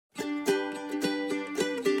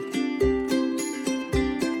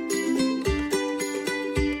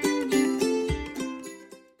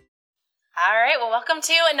Welcome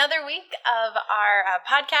to another week of our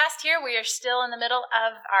podcast here. We are still in the middle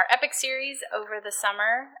of our Epic series over the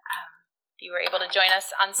summer. If you were able to join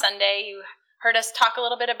us on Sunday, you heard us talk a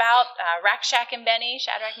little bit about Rakshak and Benny,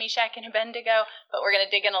 Shadrach, Meshach, and Abednego, but we're going to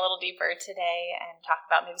dig in a little deeper today and talk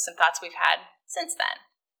about maybe some thoughts we've had since then.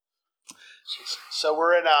 So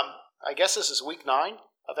we're in, I guess this is week 9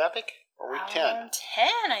 of Epic, or week 10? 10,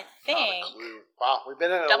 I think. Not a clue. Wow, we've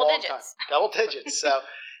been in it Double a long digits. time. Double digits. So,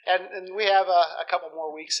 and we have a couple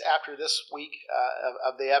more weeks after this week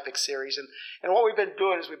of the Epic series. And what we've been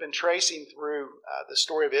doing is we've been tracing through the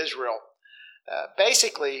story of Israel,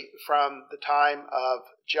 basically from the time of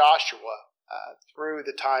Joshua through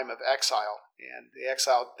the time of exile, and the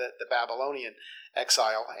exile, the Babylonian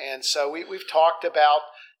exile. And so we've talked about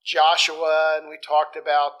Joshua, and we talked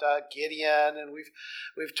about Gideon, and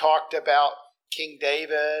we've talked about King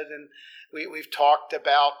David, and we've talked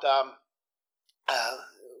about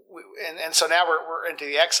and so now we're into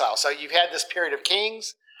the exile. So you've had this period of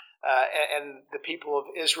kings, and the people of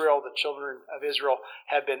Israel, the children of Israel,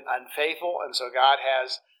 have been unfaithful, and so God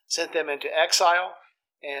has sent them into exile.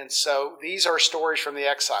 And so these are stories from the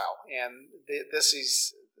exile, and this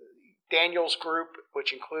is Daniel's group,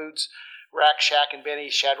 which includes Rakshak and Benny,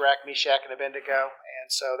 Shadrach, Meshach, and Abednego, and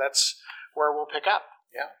so that's where we'll pick up.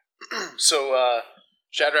 Yeah. So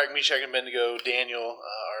Shadrach, Meshach, and Abednego, Daniel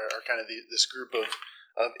are kind of this group of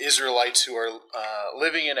Israelites who are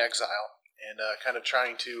living in exile and kind of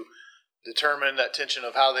trying to determine that tension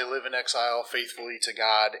of how they live in exile faithfully to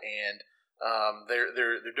God. And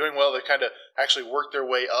they're doing well. They kind of actually worked their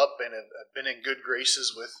way up and have been in good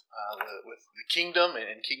graces with the kingdom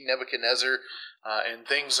and King Nebuchadnezzar, and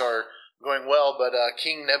things are going well. But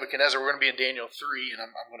King Nebuchadnezzar, we're going to be in Daniel 3, and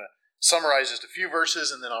I'm going to summarize just a few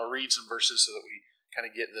verses, and then I'll read some verses so that we kind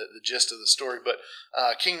of get the gist of the story. But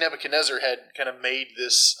King Nebuchadnezzar had kind of made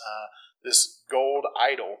this gold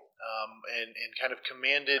idol, and kind of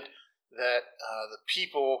commanded that the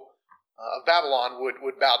people of Babylon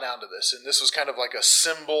would bow down to this. And this was kind of like a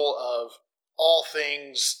symbol of all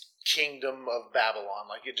things kingdom of Babylon.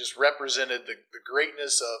 Like it just represented the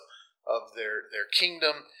greatness of their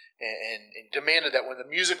kingdom, and demanded that when the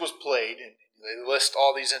music was played, and they list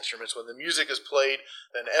all these instruments, when the music is played,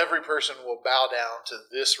 then every person will bow down to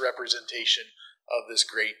this representation of this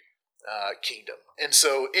great kingdom. And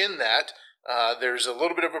so in that, there's a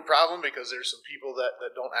little bit of a problem because there's some people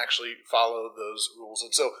that don't actually follow those rules.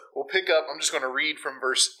 And so we'll pick up, I'm just going to read from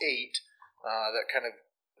verse 8 that kind of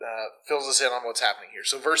fills us in on what's happening here.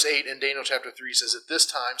 So verse 8 in Daniel chapter 3 says, "At this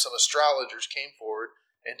time some astrologers came forward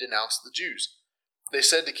and denounced the Jews. They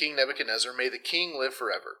said to King Nebuchadnezzar, 'May the king live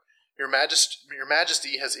forever. Your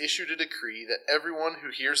Majesty has issued a decree that everyone who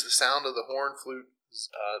hears the sound of the horn, flute,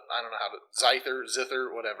 I don't know how to,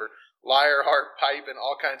 zither, whatever, lyre, harp, pipe, and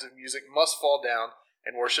all kinds of music must fall down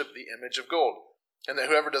and worship the image of gold, and that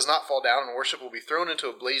whoever does not fall down and worship will be thrown into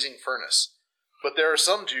a blazing furnace. But there are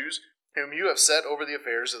some Jews whom you have set over the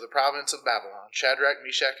affairs of the province of Babylon, Shadrach,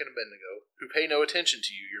 Meshach, and Abednego, who pay no attention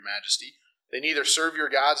to you, your Majesty. They neither serve your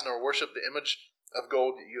gods nor worship the image of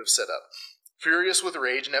gold that you have set up.' Furious with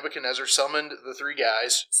rage, Nebuchadnezzar summoned the 3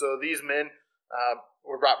 guys. So these men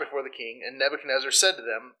were brought before the king, and Nebuchadnezzar said to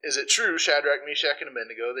them, 'Is it true, Shadrach, Meshach, and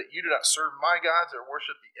Abednego, that you do not serve my gods or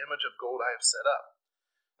worship the image of gold I have set up?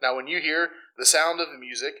 Now when you hear the sound of the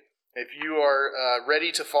music, if you are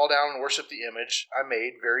ready to fall down and worship the image I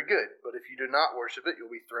made, very good. But if you do not worship it, you'll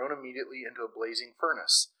be thrown immediately into a blazing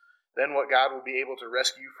furnace. Then what God will be able to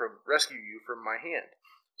rescue you from my hand?'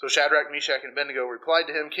 So Shadrach, Meshach, and Abednego replied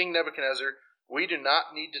to him, 'King Nebuchadnezzar, we do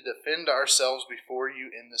not need to defend ourselves before you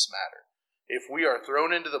in this matter. If we are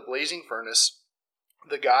thrown into the blazing furnace,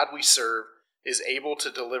 the God we serve is able to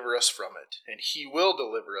deliver us from it, and he will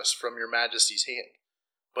deliver us from your Majesty's hand.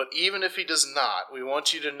 But even if he does not, we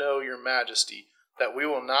want you to know, your Majesty, that we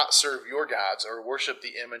will not serve your gods or worship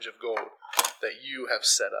the image of gold that you have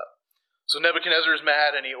set up.' So Nebuchadnezzar is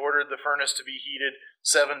mad, and he ordered the furnace to be heated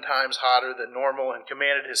 7 times hotter than normal, and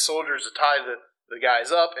commanded his soldiers to tie the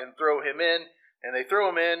guys up and throw him in. And they throw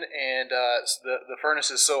him in, and the furnace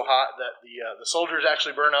is so hot that the soldiers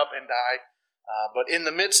actually burn up and die. But in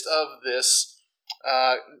the midst of this,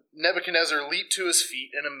 Nebuchadnezzar leaped to his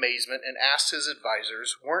feet in amazement and asked his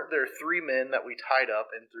advisors, 'Weren't there 3 men that we tied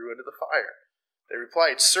up and threw into the fire?' They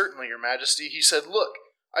replied, 'Certainly, your Majesty.' He said, 'Look,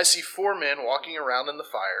 I see 4 men walking around in the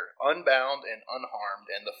fire, unbound and unharmed,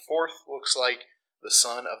 and the 4th looks like the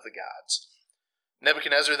son of the gods.'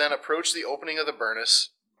 Nebuchadnezzar then approached the opening of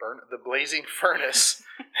the blazing furnace.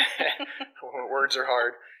 Words are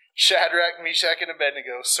hard. 'Shadrach, Meshach, and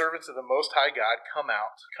Abednego, servants of the Most High God, come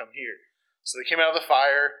here.' So they came out of the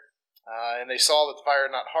fire, And they saw that the fire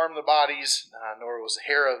had not harmed the bodies, nor was the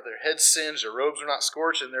hair of their heads singed, their robes were not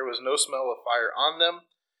scorched, and there was no smell of fire on them.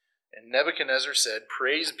 And Nebuchadnezzar said,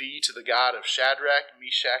 Praise be to the God of Shadrach,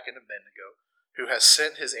 Meshach, and Abednego, who has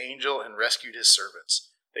sent his angel and rescued his servants.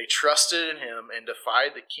 They trusted in him and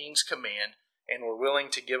defied the king's command and were willing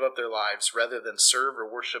to give up their lives rather than serve or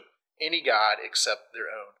worship any god except their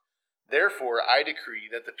own. Therefore, I decree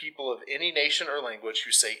that the people of any nation or language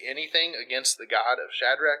who say anything against the God of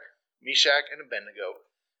Shadrach, Meshach, and Abednego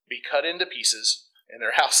be cut into pieces, and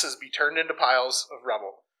their houses be turned into piles of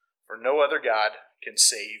rubble, for no other God can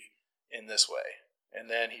save in this way. And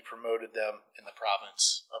then he promoted them in the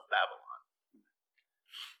province of Babylon.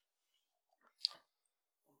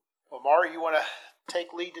 Well, Mari, you want to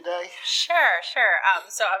take lead today? Sure.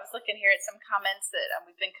 So I was looking here at some comments that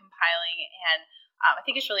we've been compiling, and I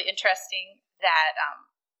think it's really interesting that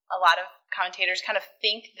a lot of commentators kind of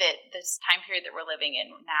think that this time period that we're living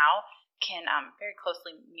in now can very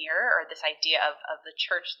closely mirror, or this idea of the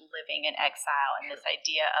church living in exile, and this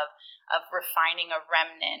idea of refining a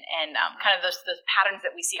remnant, and kind of those patterns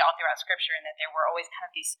that we see all throughout Scripture, and that there were always kind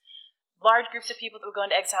of these large groups of people that would go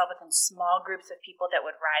into exile, but then small groups of people that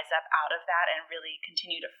would rise up out of that and really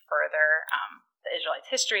continue to further the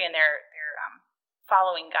Israelites' history and their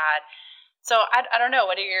following God. So I don't know.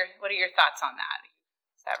 What are your thoughts on that?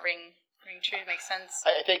 Does that ring true? Make sense?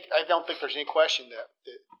 I don't think there's any question that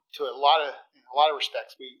to a lot of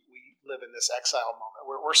respects we live in this exile moment.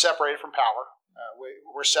 We're separated from power.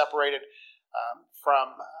 We're separated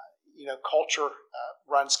from culture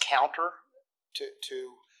runs counter to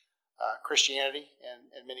Christianity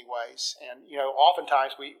in many ways, and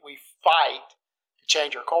oftentimes we fight to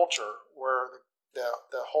change our culture, where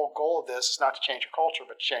the whole goal of this is not to change our culture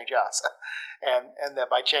but to change us, and that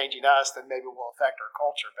by changing us, then maybe we'll affect our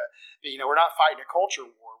culture. But we're not fighting a culture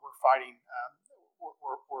war. We're fighting.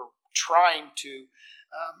 We're trying to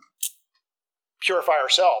purify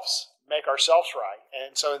ourselves, make ourselves right,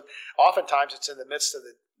 and so oftentimes it's in the midst of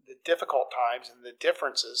the difficult times and the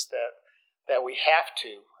differences that we have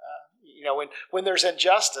to. When there's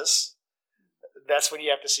injustice, that's when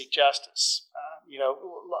you have to seek justice.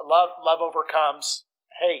 Love overcomes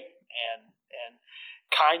hate, and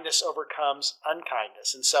kindness overcomes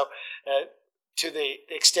unkindness. And so, to the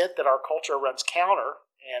extent that our culture runs counter,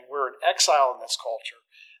 and we're in exile in this culture,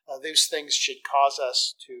 those things should cause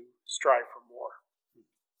us to strive for more.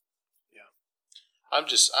 Yeah,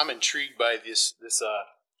 I'm intrigued by this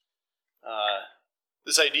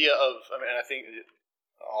idea of. I think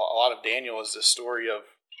a lot of Daniel is the story of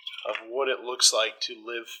what it looks like to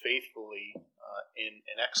live faithfully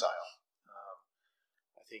in exile.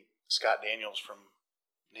 I think Scott Daniels from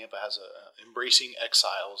Nampa has a Embracing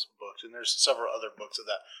Exiles book, and there's several other books of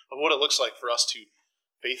what it looks like for us to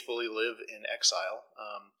faithfully live in exile.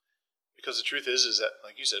 Because the truth is that,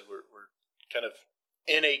 like you said, we're kind of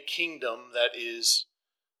in a kingdom that is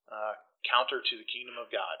counter to the kingdom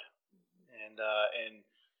of God, and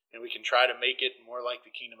we can try to make it more like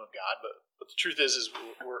the kingdom of God, but the truth is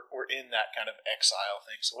we're in that kind of exile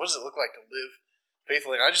thing. So what does it look like to live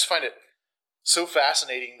faithfully? And I just find it so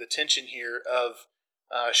fascinating, the tension here of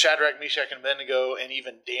Shadrach, Meshach, and Abednego, and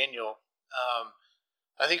even Daniel.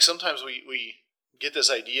 I think sometimes we get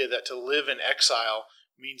this idea that to live in exile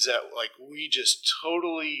means that we just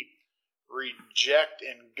totally reject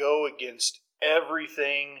and go against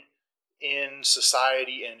everything in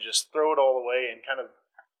society and just throw it all away and kind of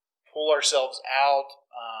pull ourselves out,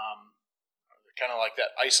 kind of like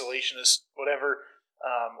that isolationist whatever,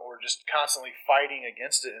 or just constantly fighting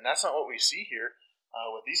against it. And that's not what we see here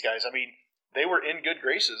with these guys. I mean, they were in good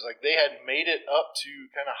graces. They had made it up to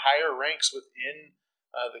kind of higher ranks within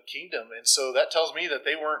the kingdom. And so that tells me that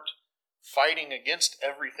they weren't fighting against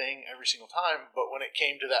everything every single time. But when it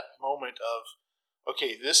came to that moment of,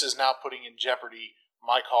 okay, this is now putting in jeopardy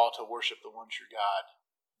my call to worship the one true God,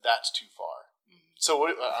 that's too far. So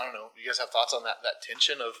I don't know. You guys have thoughts on that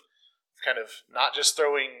tension of kind of not just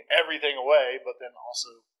throwing everything away, but then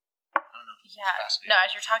also, I don't know. Yeah. No,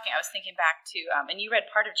 as you're talking, I was thinking back to, and you read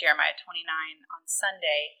part of Jeremiah 29 on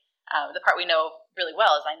Sunday. The part we know really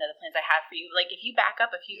well is, I know the plans I have for you. If you back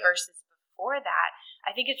up a few verses before that,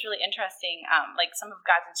 I think it's really interesting. Some of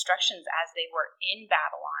God's instructions as they were in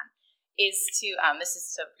Babylon is to,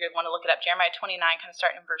 so if you want to look it up, Jeremiah 29, kind of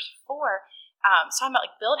starting in verse 4. It's talking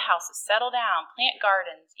about build houses, settle down, plant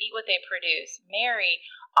gardens, eat what they produce, marry,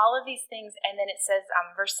 all of these things. And then it says,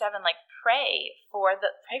 verse 7, pray for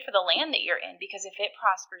the land that you're in, because if it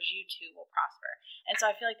prospers, you too will prosper. And so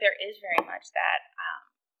I feel like there is very much that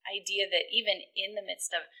idea that even in the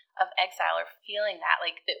midst of exile, or feeling that,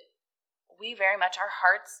 that we very much, our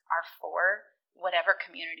hearts are for whatever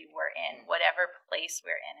community we're in, whatever place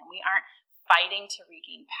we're in. And we aren't fighting to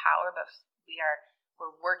regain power, but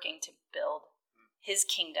we're working to build his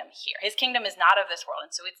kingdom here. His kingdom is not of this world,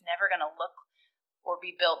 and so it's never going to look or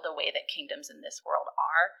be built the way that kingdoms in this world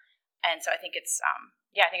are. And so I think it's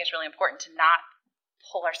really important to not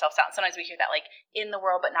pull ourselves out. And sometimes we hear that like in the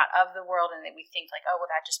world but not of the world, and then we think like, oh, well,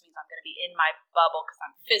 that just means I'm going to be in my bubble because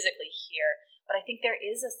I'm physically here. But I think there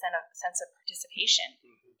is a sense of participation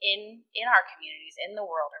in our communities, in the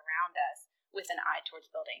world around us, with an eye towards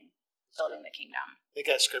building the kingdom. I think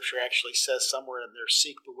that scripture actually says somewhere in there,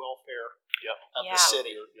 seek the welfare of the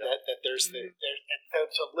city. That there's and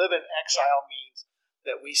to live in exile means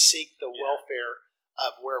that we seek the welfare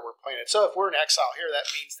of where we're planted. So if we're in exile here, that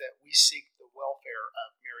means that we seek the welfare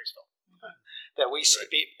of Marysville. That we see,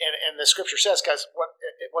 and the scripture says, guys,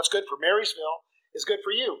 what's good for Marysville is good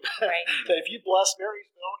for you. Right. That if you bless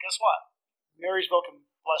Marysville, guess what? Marysville can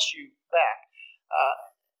bless you back.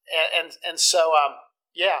 So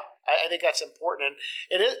I think that's important,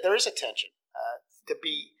 and there is a tension to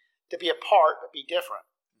be apart but be different.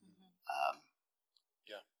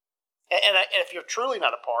 And if you're truly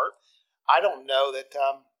not apart, I don't know that.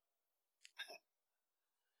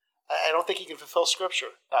 I don't think you can fulfill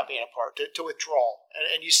Scripture not being apart, to withdraw.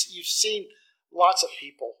 And you've seen lots of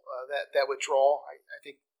people that withdraw. I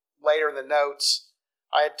think later in the notes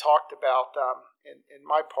I had talked about in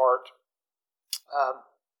my part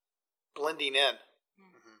blending in.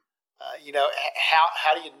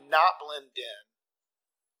 How do you not blend in,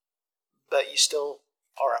 but you still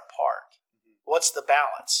are a part? What's the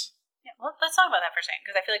balance? Yeah, well, let's talk about that for a second,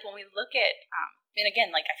 because I feel like when we look at, and again,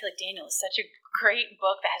 like I feel like Daniel is such a great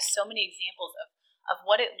book that has so many examples of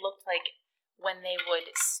what it looked like when they would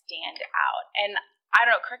stand out. And I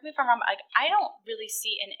don't know, correct me if I'm wrong, like I don't really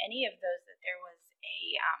see in any of those that there was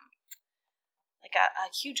a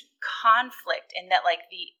huge conflict in that, like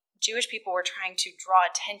the Jewish people were trying to draw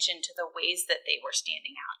attention to the ways that they were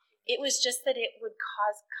standing out. It was just that it would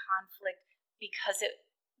cause conflict because it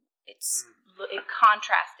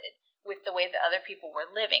contrasted with the way that other people were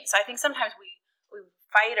living. So I think sometimes we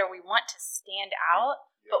fight or we want to stand out,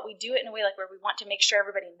 but we do it in a way like where we want to make sure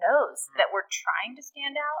everybody knows that we're trying to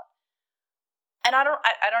stand out. And I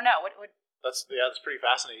don't know. That's pretty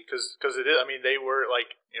fascinating because it is. I mean, they were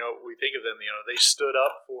like, we think of them. They stood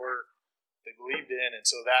up for. They believed in, and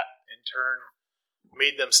so that in turn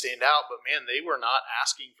made them stand out. But man, they were not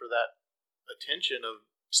asking for that attention of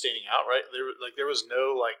standing out, right? There was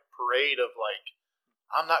no like parade of like,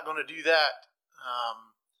 I'm not going to do that.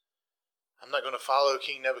 I'm not going to follow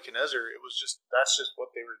King Nebuchadnezzar. It was that's just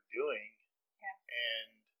what they were doing. Yeah.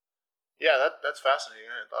 And that's fascinating.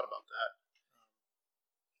 I hadn't thought about that.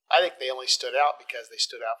 I think they only stood out because they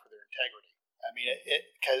stood out for their integrity. I mean,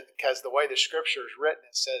 because the way the scripture is written,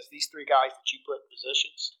 it says these three guys that you put in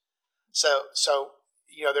positions. So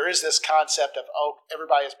there is this concept of,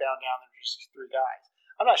 everybody is bound down. There's just these three guys.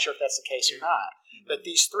 I'm not sure if that's the case or not, but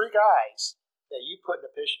these three guys that you put in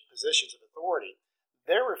the positions of authority,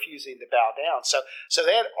 they're refusing to bow down. So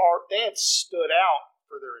they had stood out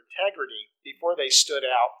for their integrity before they stood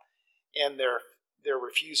out in their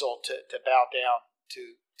refusal to bow down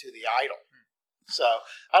to the idol. So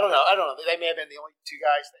I don't know. They may have been the only two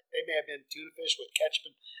guys. They may have been tuna fish with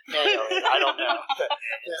Ketchman. I don't know.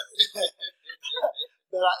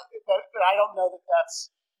 But I don't know that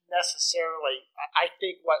that's necessarily. I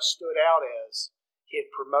think what stood out is he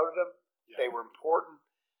had promoted them. Yeah. They were important.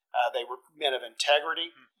 They were men of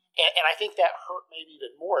integrity, and I think that hurt maybe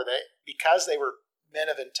even more that because they were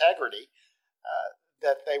men of integrity,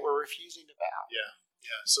 that they were refusing to bow. Yeah.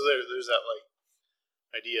 So there's that like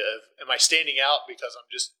idea of, am I standing out because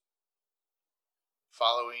I'm just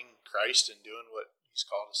following Christ and doing what He's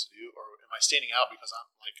called us to do, or am I standing out because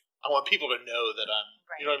I'm like, I want people to know that I'm,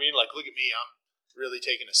 you know what I mean? Like, look at me, I'm really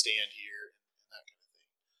taking a stand here, and that kind of thing.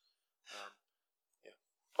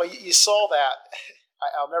 Well, you saw that.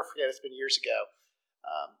 I'll never forget. It's been years ago,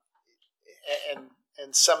 and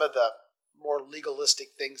some of the more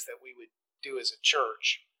legalistic things that we would do as a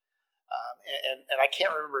church, and I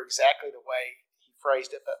can't remember exactly the way he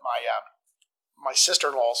phrased it, but my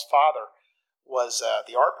sister-in-law's father was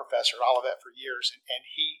the art professor at Olivet for years, and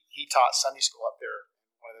he taught Sunday school up there in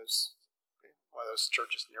one of those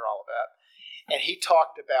churches near Olivet, and he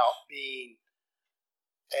talked about being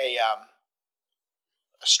a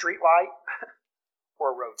street light or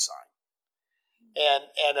a road sign,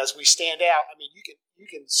 and as we stand out, I mean, you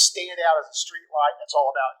can stand out as a street light. That's all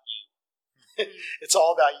about you. It's all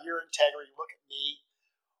about your integrity. Look at me.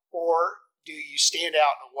 Or do you stand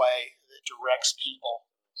out in a way that directs people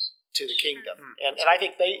to the kingdom. And I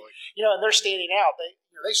think they, and they're standing out.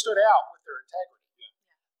 They stood out with their integrity.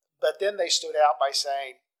 But then they stood out by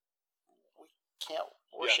saying, we can't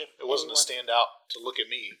worship. It wasn't anyone. a stand out to look at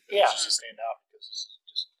me. It was just a stand out because it's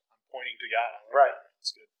just I'm pointing to God. Right.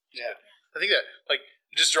 It's good. Yeah. I think that it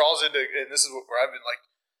just draws into, and this is where I've been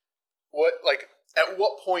at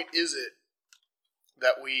what point is it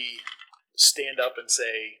that we stand up and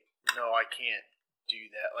say, no, I can't do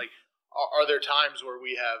that? Like, are there times where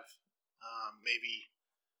we have maybe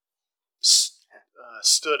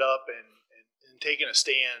stood up and taken a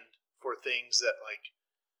stand for things that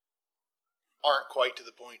aren't quite to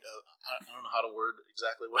the point of, I don't know how to word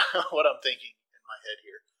exactly what I'm thinking in my head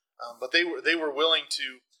here, but they were willing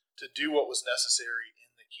to do what was necessary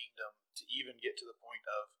in the kingdom to even get to the point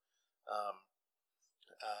of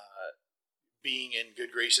being in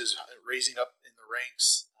good graces, raising up in the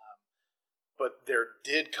ranks. But there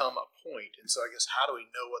did come a point, and so I guess how do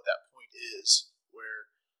we know what that point is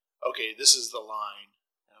where, okay, this is the line,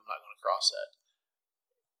 and I'm not going to cross that?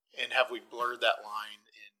 And have we blurred that line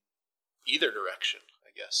in either direction?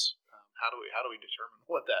 I guess how do we determine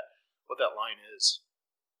what that line is?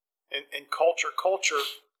 And culture's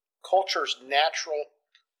natural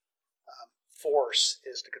force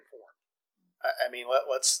is to conform. I mean,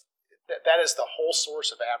 that is the whole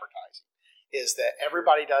source of advertising. Is that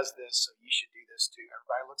everybody does this, so you should do this too.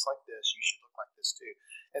 Everybody looks like this, you should look like this too.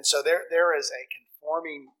 And so there is a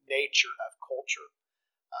conforming nature of culture,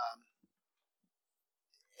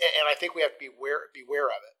 and I think we have to be aware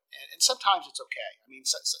of it. And sometimes it's okay. I mean,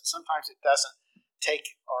 sometimes it doesn't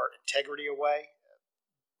take our integrity away,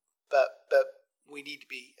 but we need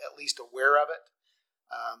to be at least aware of it.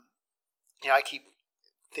 I keep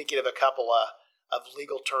thinking of a couple of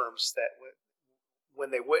legal terms that when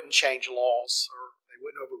they wouldn't change laws or they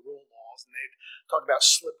wouldn't overrule laws, and they'd talk about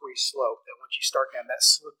slippery slope, that once you start down that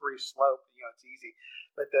slippery slope, it's easy.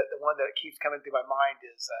 But the one that keeps coming through my mind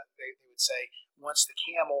is they would say, once the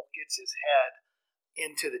camel gets his head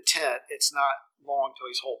into the tent, it's not long till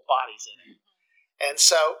his whole body's in it. And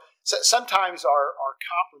so sometimes our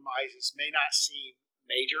compromises may not seem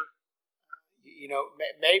major.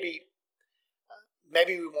 Maybe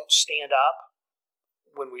we won't stand up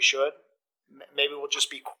when we should. Maybe we'll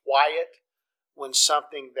just be quiet when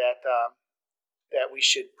something that we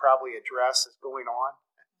should probably address is going on.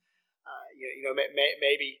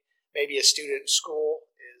 Maybe a student in school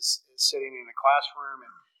is sitting in a classroom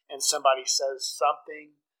and somebody says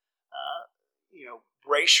something,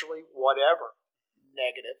 racially, whatever,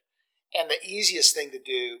 negative, and the easiest thing to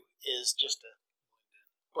do is just to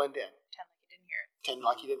blend in, pretend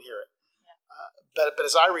like you didn't hear it. Yeah. But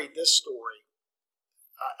as I read this story,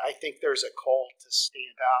 I think there's a call to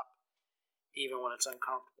stand up even when it's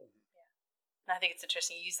uncomfortable. Yeah. And I think it's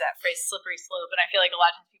interesting you use that phrase slippery slope, and I feel like a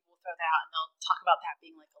lot of times people will throw that out and they'll talk about that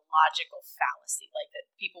being like a logical fallacy, like that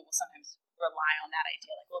people will sometimes rely on that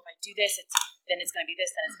idea, like, well, if I do this, then it's going to be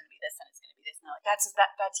this, then it's going to be this, then it's going to be this. And like that's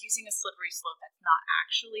using a slippery slope. That's not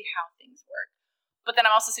actually how things work. But then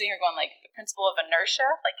I'm also sitting here going, like, the principle of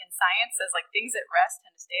inertia, like in science, says like things at rest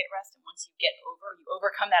tend to stay at rest, and once you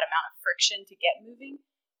overcome that amount of friction to get moving,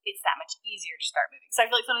 it's that much easier to start moving. So I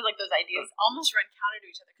feel like sometimes like those ideas almost run counter to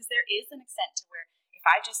each other, because there is an extent to where if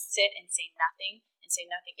I just sit and say nothing,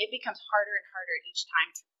 it becomes harder and harder each time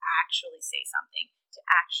to actually say something, to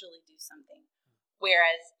actually do something.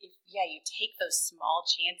 Whereas if you take those small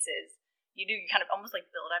chances, you kind of almost like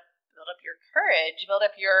build up your courage, build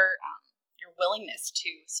up your willingness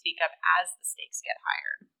to speak up as the stakes get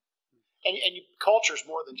higher. And culture's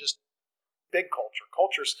more than just big culture.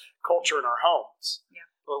 Culture's culture in our homes. Yeah.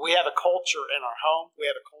 But we have a culture in our home. We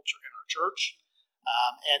have a culture in our church,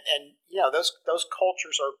 and those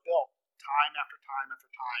cultures are built time after time after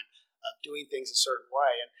time of doing things a certain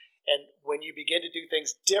way. And when you begin to do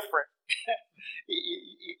things different,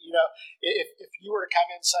 if you were to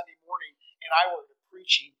come in Sunday morning and I were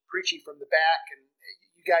preaching from the back, and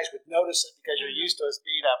you guys would notice it because you're used to us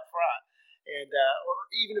being up front. And or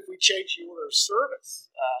even if we change the order of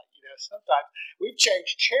service, sometimes we've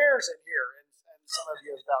changed chairs in here, and some of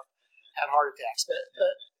you have had heart attacks. But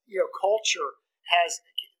culture's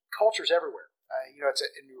everywhere. It's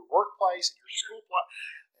in your workplace, in your school,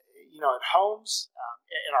 at homes,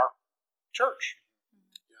 in our church.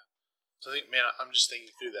 Yeah. So I think, man, I'm just thinking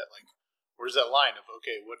through that. Like, where's that line of,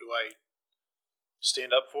 okay, what do I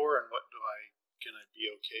stand up for, and what can I be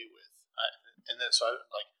okay with? So I'm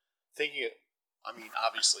like thinking it. I mean,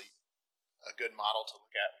 obviously, a good model to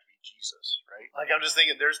look at would be Jesus, right? Like, I'm just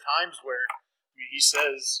thinking, there's times where he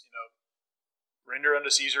says, render unto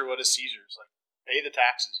Caesar what is Caesar's. Like, pay the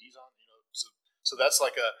taxes. He's on, so that's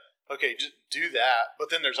like a okay, just do that. But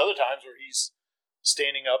then there's other times where he's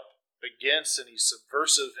standing up against and he's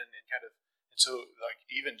subversive and kind of, and so like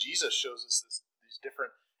even Jesus shows us these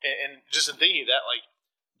different, and just in thinking that like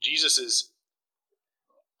Jesus is,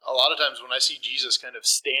 a lot of times when I see Jesus kind of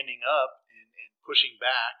standing up and pushing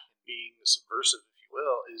back and being the subversive, if you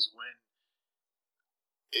will, is when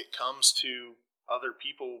it comes to other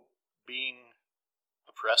people being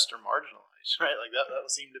oppressed or marginalized, right? Like that would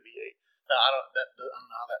seem to be I don't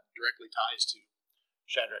know how that directly ties to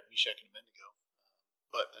Shadrach, Meshach, and Abednego,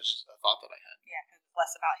 but that's just a thought that I had. Yeah, because it's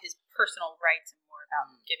less about his personal rights and more about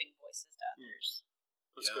giving voices to others.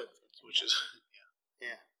 That's good. Which is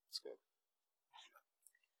it's good.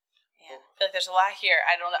 Yeah, I feel like there's a lot here.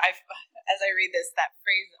 I don't know. As I read this, that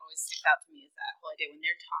phrase that always sticks out to me is that whole idea when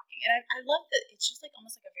they're talking. And I love that it's just like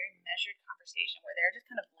almost like a very measured conversation where they're just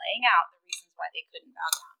kind of laying out the reasons why they couldn't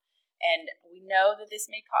bow down. And we know that this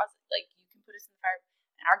may cause, like, you can put us in the fire,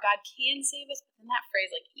 and our God can save us. But then that phrase,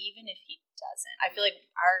 like, even if He doesn't, I feel like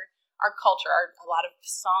our culture, a lot of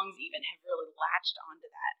songs even have really latched onto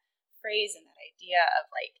that phrase and that idea of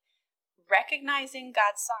like recognizing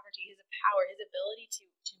God's sovereignty, His power, His ability to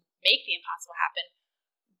make the impossible happen,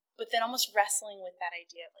 but then almost wrestling with that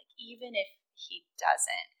idea of like, even if He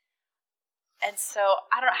doesn't. And so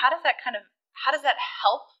I don't know, how does that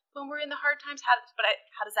help when we're in the hard times? How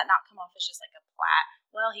does that not come off as just like a flat,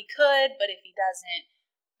 well, He could, but if He doesn't,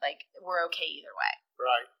 like, we're okay either way.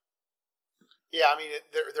 Right. Yeah, I mean,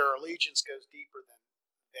 their allegiance goes deeper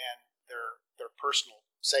than their personal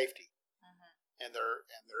safety, and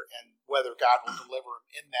whether God will deliver them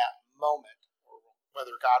in that moment, or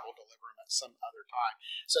whether God will deliver them at some other time.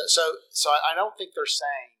 So I don't think they're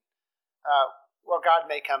saying, well,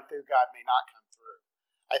 God may come through, God may not come through.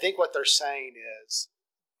 I think what they're saying is,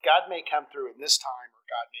 God may come through in this time, or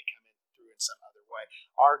God may come through in some other way.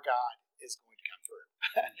 Our God is going to come through.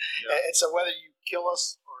 And so whether you kill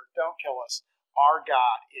us or don't kill us, our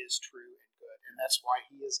God is true and good, and that's why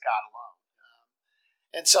He is God alone.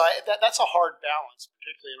 And so that's a hard balance,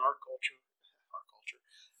 particularly in our culture,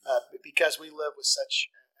 because we live with such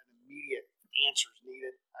an immediate answers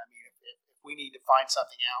needed. I mean, if we need to find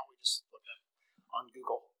something out, we just look up on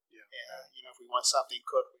Google. If we want something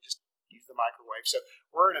cooked, we just use the microwave. So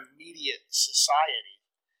we're an immediate society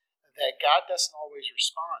that God doesn't always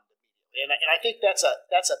respond immediately, and I think that's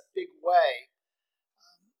a big way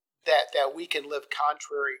that we can live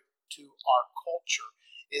contrary to our culture,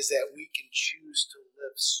 is that we can choose to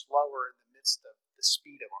live slower in the midst of the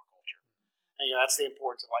speed of our culture. And that's the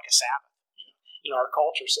importance of like a Sabbath. Our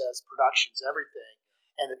culture says production's everything,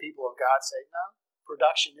 and the people of God say, no,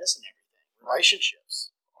 production isn't everything.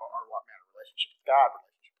 Relationships are what matter. Relationship with God,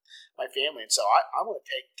 relationship with my family. And so I'm going to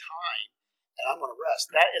take time and I'm going to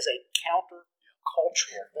rest. That is a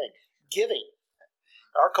counter-cultural thing. Giving.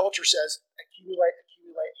 Our culture says accumulate.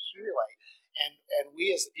 And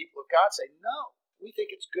we as the people of God say, no, we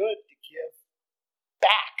think it's good to give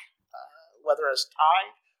back, whether as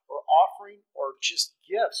tithe or offering or just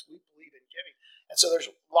gifts. We believe in giving. And so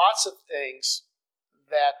there's lots of things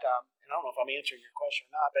that, and I don't know if I'm answering your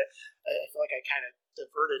question or not, but I feel like I kind of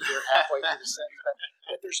diverted here halfway through the sentence.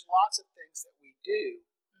 But there's lots of things that we do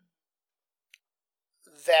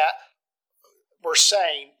that we're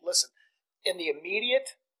saying, listen, in the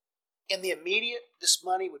immediate, this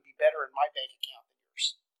money would be better in my bank account than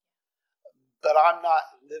yours. But I'm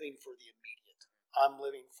not living for the immediate. I'm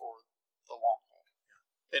living for the long haul.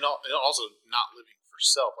 And also not living for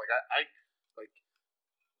self. Like I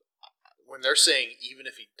when they're saying even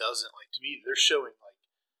if He doesn't, like, to me, they're showing like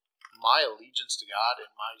my allegiance to God and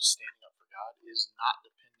my standing up for God is not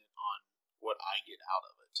dependent on what I get out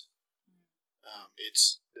of it.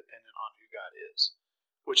 It's dependent on who God is,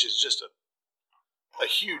 which is just a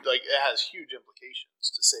huge, like, it has huge implications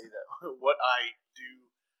to say that what I do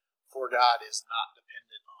for God is not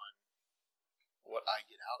dependent on what I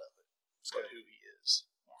get out of it, but who He is.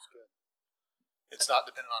 It's good. It's not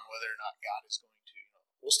dependent on whether or not God is going to,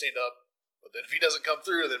 we'll stand up, but then if He doesn't come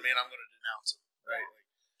through, then man, I'm going to denounce Him, right? Like,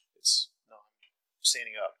 I'm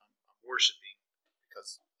standing up, I'm worshiping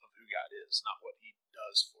because of who God is, not what He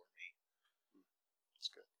does for me. It's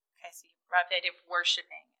good. Okay, so you brought up the idea of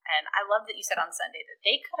worshiping. And I love that you said on Sunday that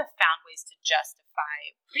they could have found ways to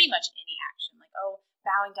justify pretty much any action. Like, oh,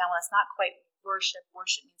 bowing down, well, that's not quite worship.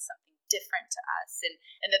 Worship means something different to us.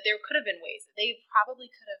 And that there could have been ways that they probably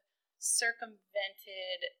could have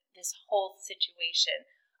circumvented this whole situation.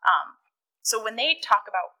 So when they talk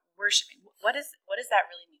about worshiping, what does that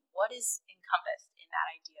really mean? What is encompassed in that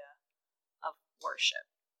idea of worship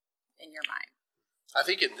in your mind? I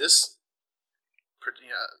think in this,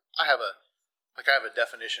 I have a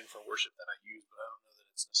definition for worship that I use, but I don't know that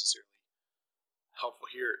that's necessarily helpful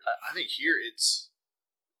here. I think here it's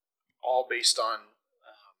all based on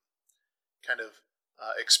kind of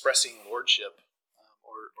expressing lordship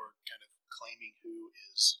or kind of claiming who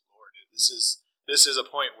is Lord. This is a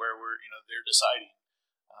point where they're deciding,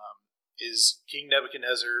 is King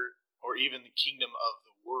Nebuchadnezzar or even the kingdom of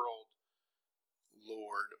the world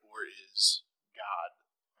Lord, or is God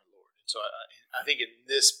our Lord? And so I think in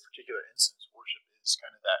this particular instance, worship is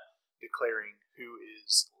kind of that declaring who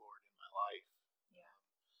is Lord in my life. Yeah.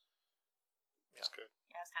 That's good.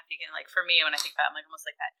 Yeah, I was kind of thinking, like, for me, when I think about it, I'm like almost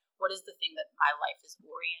like that. What is the thing that my life is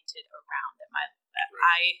oriented around? That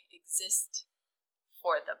I exist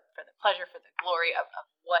for the pleasure, for the glory of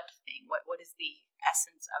what thing? What is the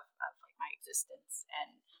essence of like my existence?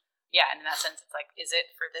 And yeah, and in that sense, it's like, is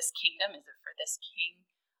it for this kingdom? Is it for this king?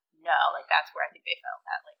 No, like that's where I think they felt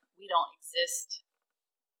that like we don't exist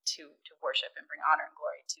to worship and bring honor and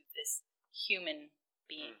glory to this human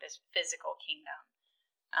being, this physical kingdom.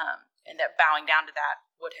 And that bowing down to that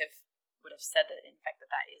would have said that, in fact,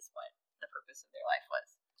 that is what the purpose of their life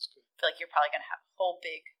was. I feel like you're probably going to have a whole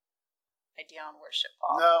big idea on worship,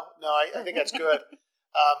 Paul. No, I think that's good.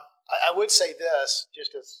 I would say this,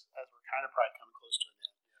 just as we're kind of probably coming close to an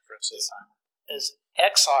end, is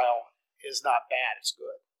exile is not bad, it's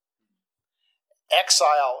good.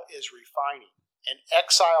 Exile is refining, and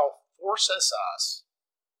exile forces us,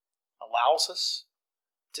 allows us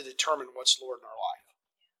to determine what's Lord in our life.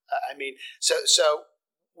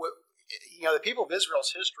 The people of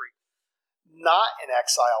Israel's history, not in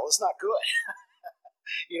exile, is not good.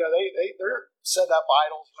 They're setting up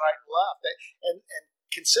idols right and left, and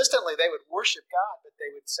consistently they would worship God, but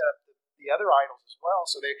they would set up the other idols as well.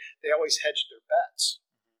 So they always hedged their bets.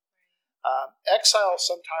 Exile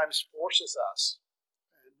sometimes forces us,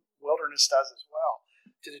 and wilderness does as well,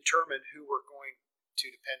 to determine who we're going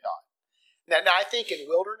to depend on. Now I think in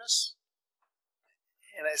wilderness,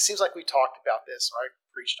 and it seems like we talked about this, or I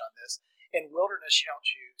preached on this, in wilderness you don't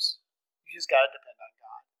choose. You just got to depend on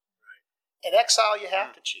God. Right. In exile you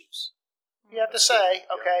have to choose. You have to say,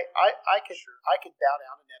 okay, I could bow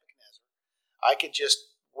down to Nebuchadnezzar. I could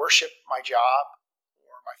just worship my job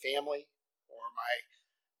or my family or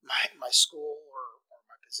my school or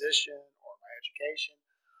my position or my education.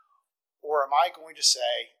 Or am I going to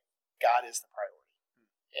say God is the priority?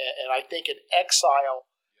 And I think in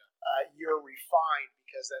exile, you're refined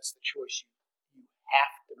because that's the choice you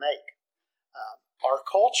have to make. Our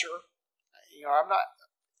culture, I'm not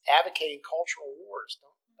advocating cultural wars.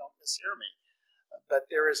 Don't mishear me. But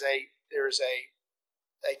there is a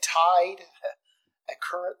tide, a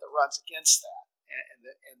current that runs against that,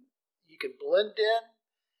 and you can blend in,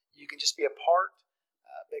 you can just be a part.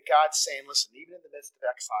 But God's saying, listen, even in the midst of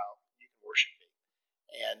exile, you can worship me,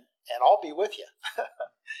 and I'll be with you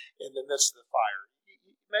in the midst of the fire.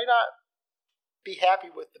 You may not be happy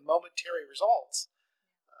with the momentary results,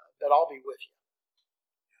 but I'll be with you.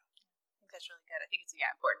 I think that's really good. I think it's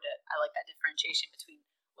important I like that differentiation between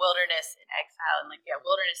wilderness and exile, and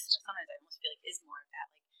wilderness sometimes I almost feel like is more of that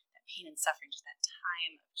that pain and suffering, just that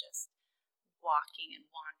time of just walking and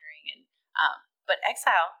wandering, and but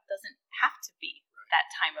exile doesn't have to be that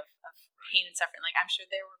time of pain and suffering. Like, I'm sure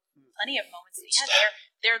there were plenty of moments that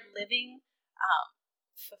they're living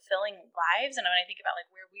fulfilling lives. And when I think about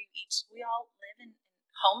where we all live in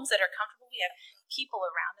homes that are comfortable, we have people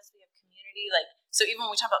around us, we have community, so even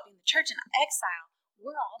when we talk about being the church in exile,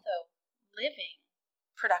 we're all though living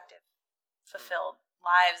productive, fulfilled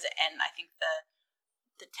lives. And I think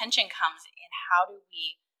the tension comes in how do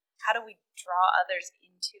we draw others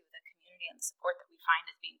into the community and the support that we find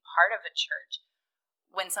as being part of a church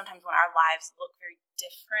when our lives look very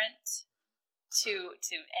different to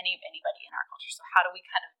anybody in our culture. So how do we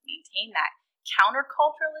kind of maintain that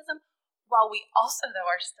counterculturalism while we also though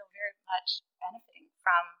are still very much benefiting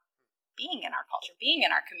from being in our culture, being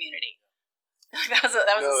in our community? that was a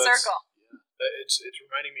circle. It's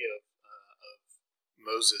reminding me of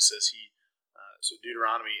Moses as he so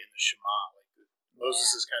Deuteronomy and the Shema.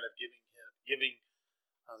 Moses is kind of giving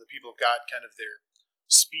the people of God kind of their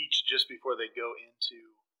speech just before they go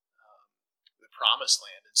into the Promised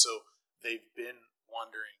Land, and so they've been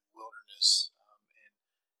wandering wilderness,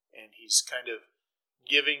 and he's kind of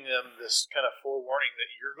giving them this kind of forewarning that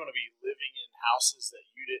you're going to be living in houses that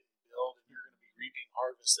you didn't build, and you're going to be reaping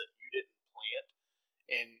harvests that you didn't plant,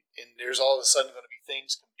 and there's all of a sudden going to be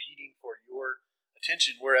things competing for your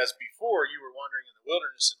attention, whereas before you were wandering in the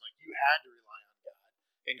wilderness and you had to rely on God,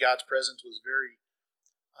 and God's presence was very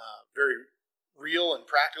very real and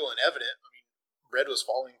practical and evident. I mean, bread was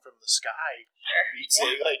falling from the sky. You'd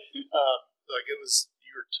say it was,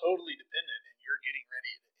 you were totally dependent, and you're getting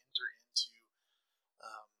ready to enter into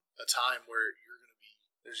a time where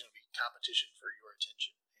there's going to be competition for your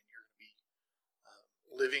attention, and you're going to be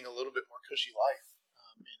living a little bit more cushy life.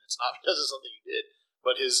 And it's not because of something you did,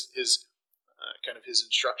 but his kind of his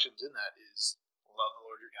instructions in that is love the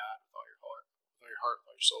Lord your God with all your heart,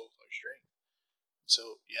 with all your soul, with all your strength.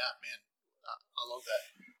 So yeah, man, I love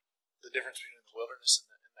that. The difference between the wilderness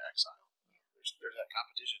and the exile. There's that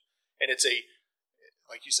competition, and it's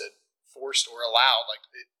like you said, forced or allowed. Like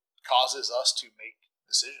it causes us to make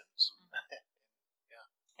decisions.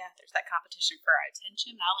 Yeah, there's that competition for our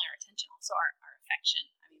attention, not only our attention, also our affection.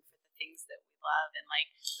 I mean, for the things that we love, and like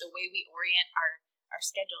the way we orient our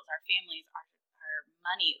schedules, our families, our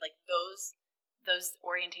money, like those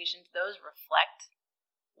orientations, those reflect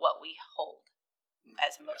what we hold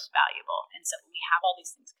as most valuable. And so when we have all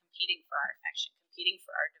these things competing for our affection, competing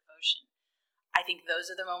for our devotion, I think those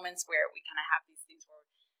are the moments where we kind of have these things where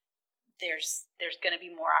there's going to be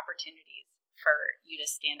more opportunities for you to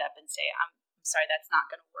stand up and say, I'm sorry, that's not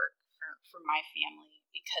going to work for my family,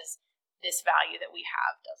 because this value that we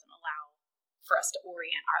have doesn't allow for us to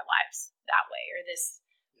orient our lives that way, or this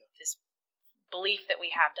belief that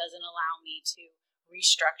we have doesn't allow me to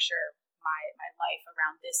restructure my life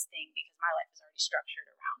around this thing, because my life is already structured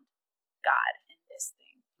around God and this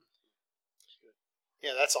thing.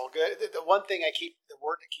 Yeah, that's all good. The one thing the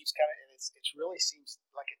word that keeps coming, and it really seems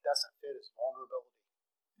like it doesn't fit, is vulnerability.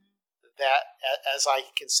 Mm-hmm. That as I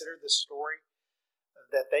consider this story,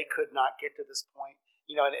 that they could not get to this point,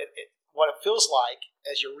 and what it feels like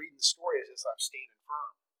as you're reading the story is I'm standing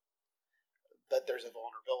firm, but there's a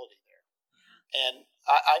vulnerability there, and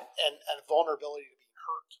and vulnerability to being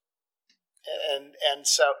hurt, and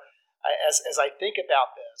so as I think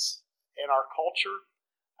about this in our culture,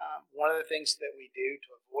 one of the things that we do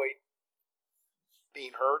to avoid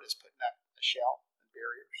being hurt is putting up a shell and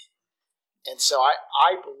barriers, and so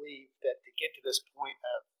I believe that to get to this point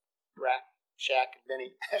of Rack, Shack, and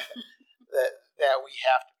Benny, that we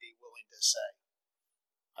have to be willing to say,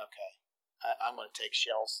 okay, I'm going to take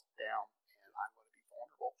shells down, and I'm going to be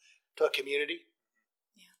vulnerable to a community,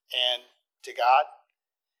 and to God,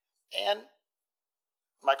 and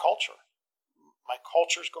my culture. My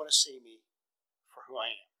culture is going to see me for who I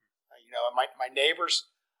am. My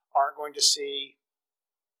neighbors aren't going to see,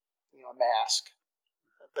 a mask,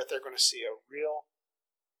 but they're going to see a real,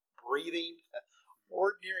 breathing,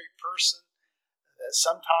 ordinary person that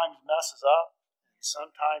sometimes messes up and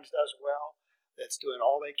sometimes does well, that's doing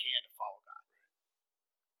all they can to follow God.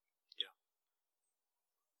 Yeah.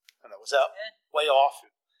 I don't know, was that way off?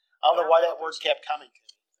 I don't know why that word kept coming to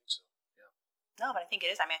me. I think so. Yeah. No, but I think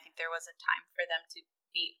it is. I mean, I think there was a time for them to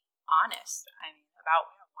be honest.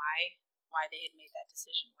 About why they had made that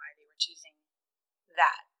decision, why they were choosing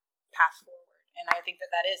that path forward. And I think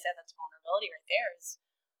that's vulnerability right there, is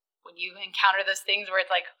when you encounter those things where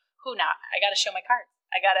it's like, who now? I got to show my cards.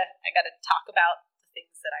 I gotta talk about the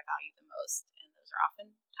things that I value the most, and those are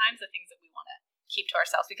oftentimes the things that we want to keep to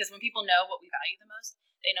ourselves, because when people know what we value the most,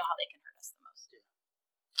 they know how they can hurt us the most.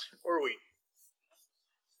 Or we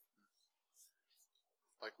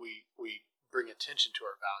bring attention to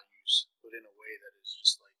our values, but in a way that is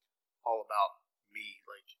just like all about me.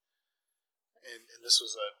 Like, and this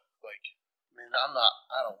was man, I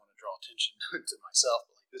don't want to draw attention to myself,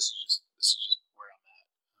 but like this is just where I'm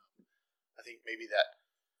at. I think maybe that,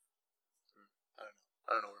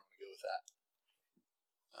 I don't know where I'm going to go with that.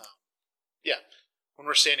 Yeah, when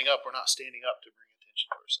we're standing up, we're not standing up to bring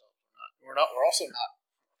attention to ourselves. We're also not.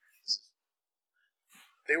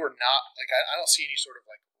 They were not I don't see any sort of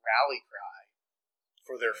like rally cry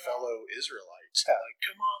for their fellow Israelites. Like,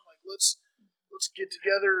 come on, like let's get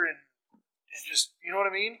together and just, you know what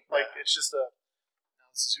I mean? Like it's just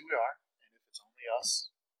this is who we are, and if it's only us,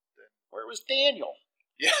 then where was Daniel?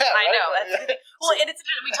 Yeah, I right? know. That's well, and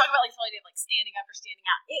we talk about like this idea of like standing up or standing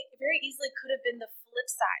out. It very easily could have been the flip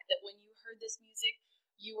side, that when you heard this music,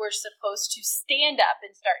 you were supposed to stand up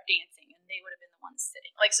and start dancing, and they would have been the ones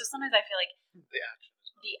sitting. Like, so sometimes I feel like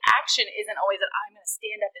the action isn't always that I'm going to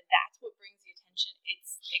stand up and that's what brings the attention.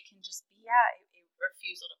 It can just be a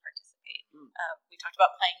refusal to participate. We talked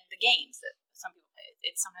about playing the games that some people play.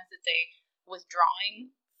 Sometimes it's a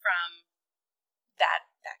withdrawing from that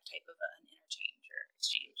type of an interchange or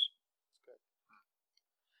exchange. Good.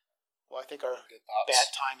 Well, I think our bad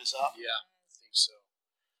time is up. Yeah, I think so.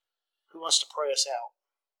 Who wants to pray us out?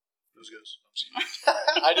 Who's goes?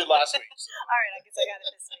 I did last week. So. All right, I guess I got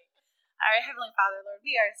it this week. All right, Heavenly Father, Lord,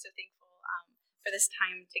 we are so thankful for this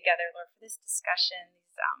time together, Lord, for this discussion,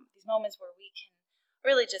 these moments where we can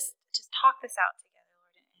really just talk this out together,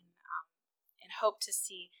 Lord, and hope to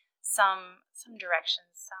see some direction,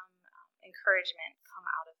 some encouragement come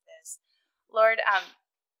out of this. Lord,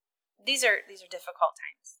 these are difficult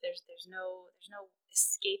times. There's no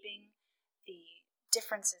escaping the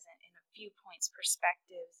differences in viewpoints,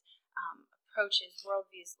 perspectives, approaches,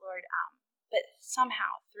 worldviews, Lord. But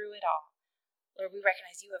somehow through it all, Lord, we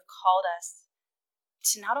recognize you have called us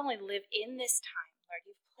to not only live in this time, Lord,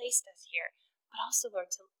 you've placed us here, but also,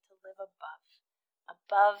 Lord, to live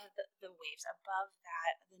above the waves, above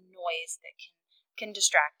that, the noise that can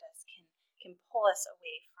distract us, can pull us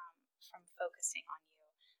away from focusing on you.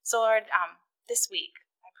 So, Lord, this week,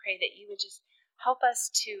 I pray that you would just help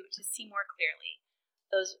us to see more clearly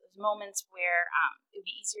those moments where it would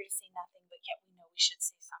be easier to say nothing, but yet we know we should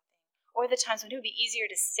say something. Or the times when it would be easier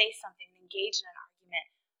to say something and engage in an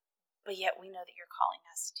argument, but yet we know that you're calling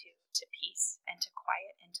us to peace and to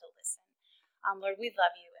quiet and to listen. Lord, we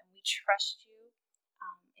love you and we trust you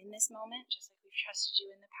in this moment, just like we've trusted you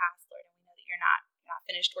in the past, Lord, and we know that you're not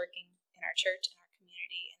finished working in our church, in our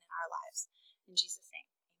community, and in our lives. In Jesus' name,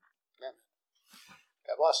 amen.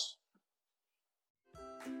 God bless.